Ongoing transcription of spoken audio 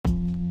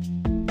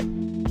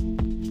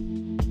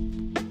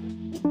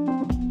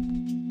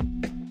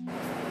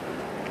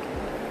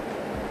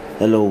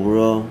Hello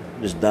world,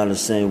 this Dollar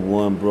Saint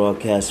One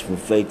broadcast from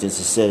Faith and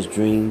Success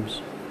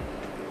Dreams.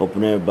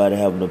 Hoping everybody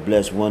having a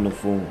blessed,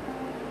 wonderful,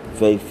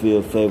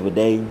 faith-filled, favorite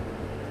day.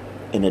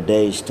 And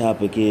today's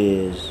topic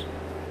is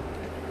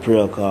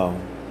prayer call.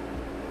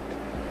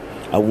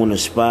 I want to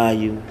inspire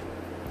you,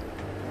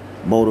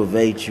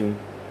 motivate you,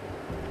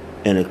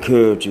 and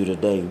encourage you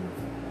today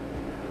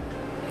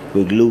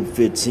with Luke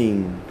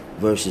 15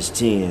 verses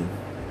 10.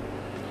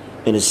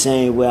 In the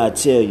same way I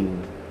tell you,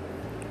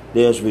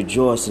 there's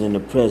rejoicing in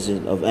the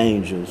presence of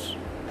angels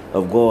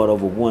of God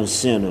over one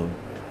sinner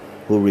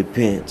who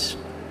repents.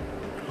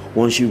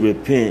 Once you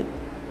repent,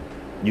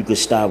 you can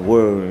stop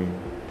worrying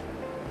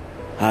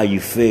how you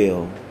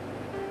feel,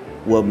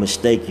 what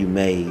mistake you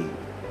made,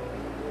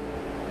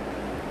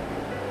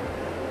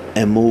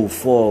 and move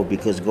forward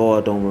because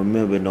God don't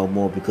remember no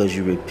more because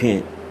you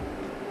repent.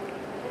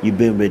 You've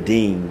been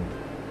redeemed.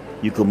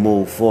 You can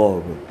move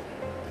forward.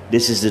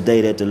 This is the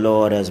day that the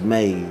Lord has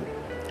made.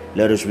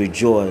 Let us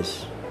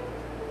rejoice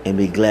and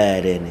be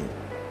glad in it.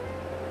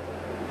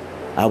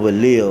 I will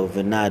live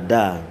and not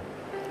die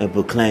and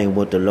proclaim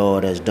what the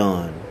Lord has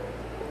done.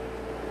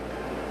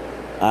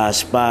 I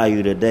inspire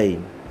you today,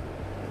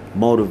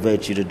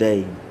 motivate you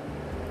today,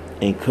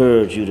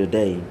 encourage you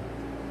today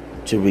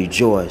to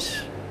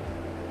rejoice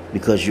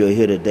because you're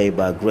here today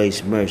by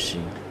grace,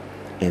 mercy,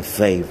 and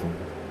favor.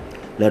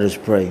 Let us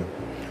pray.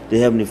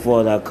 Dear Heavenly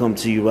Father, I come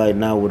to you right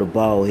now with a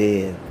bowed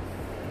head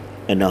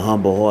and a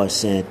humble heart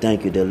saying,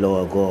 thank you, dear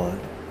Lord God.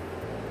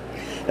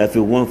 If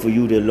it weren't for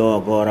you, dear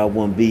Lord God, I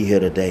wouldn't be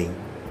here today.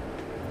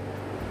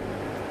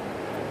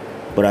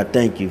 But I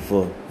thank you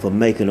for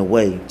making a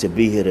way to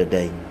be here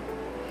today.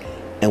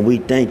 And we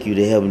thank you,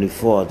 dear Heavenly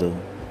Father,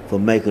 for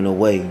making a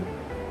way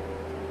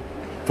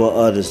for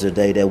others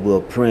today that we're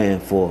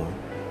praying for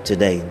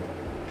today.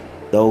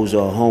 Those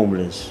are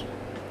homeless.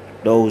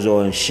 Those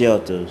are in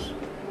shelters.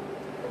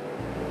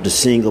 The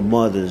single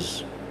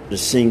mothers, the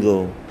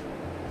single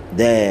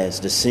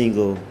dads, the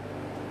single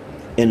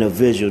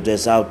individuals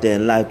that's out there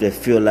in life that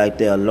feel like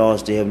they are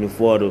lost, dear Heavenly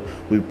Father,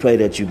 we pray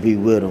that you be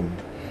with them.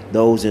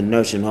 Those in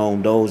nursing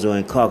home, those who are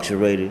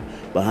incarcerated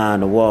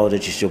behind the wall,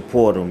 that you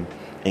support them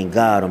and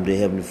guide them, dear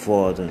Heavenly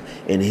Father,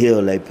 and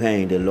heal their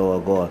pain, dear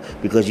Lord God.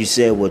 Because you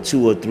said, well,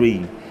 2 or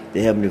 3,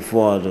 dear Heavenly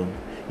Father,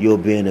 you'll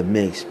be in the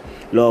mix.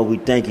 Lord, we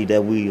thank you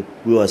that we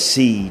are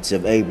seeds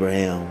of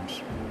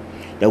Abraham's,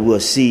 that we are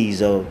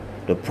seeds of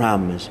the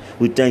promise.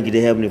 We thank you,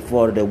 dear Heavenly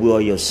Father, that we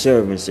are your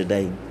servants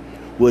today.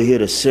 We're here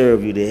to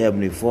serve you, dear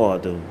Heavenly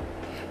Father,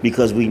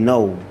 because we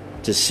know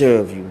to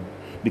serve you,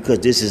 because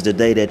this is the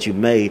day that you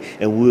made,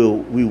 and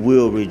we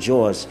will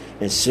rejoice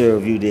and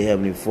serve you, dear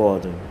Heavenly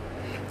Father.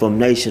 From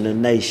nation to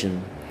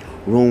nation,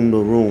 room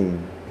to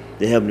room,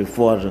 dear Heavenly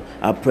Father,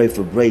 I pray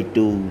for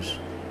breakthroughs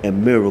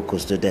and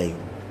miracles today.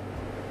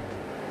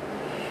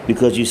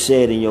 Because you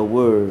said in your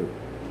word,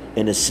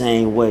 in the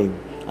same way,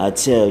 I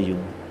tell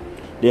you,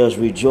 there's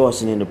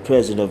rejoicing in the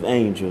presence of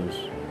angels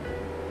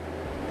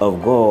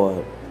of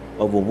God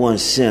over one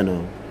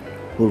sinner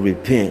who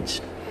repents.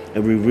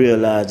 And we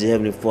realize the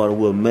Heavenly Father,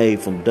 we're made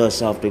from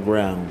dust off the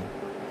ground.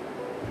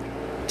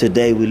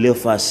 Today we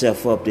lift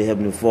ourselves up to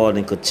Heavenly Father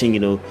and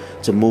continue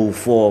to move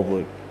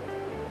forward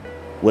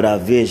with our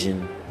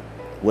vision,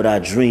 with our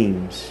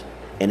dreams,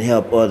 and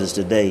help others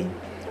today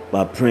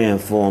by praying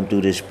for them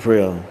through this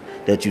prayer,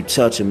 that you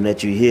touch them,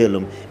 that you heal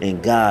them,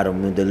 and guide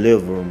them and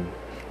deliver them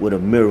with a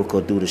miracle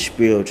through the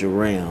spiritual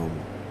realm,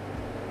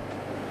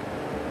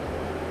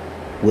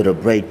 with a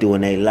breakthrough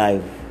in their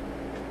life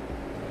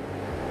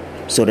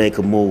so they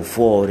can move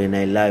forward in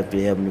their life,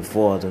 dear Heavenly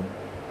Father.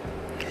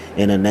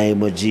 In the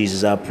name of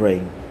Jesus, I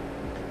pray.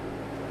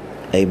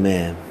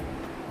 Amen.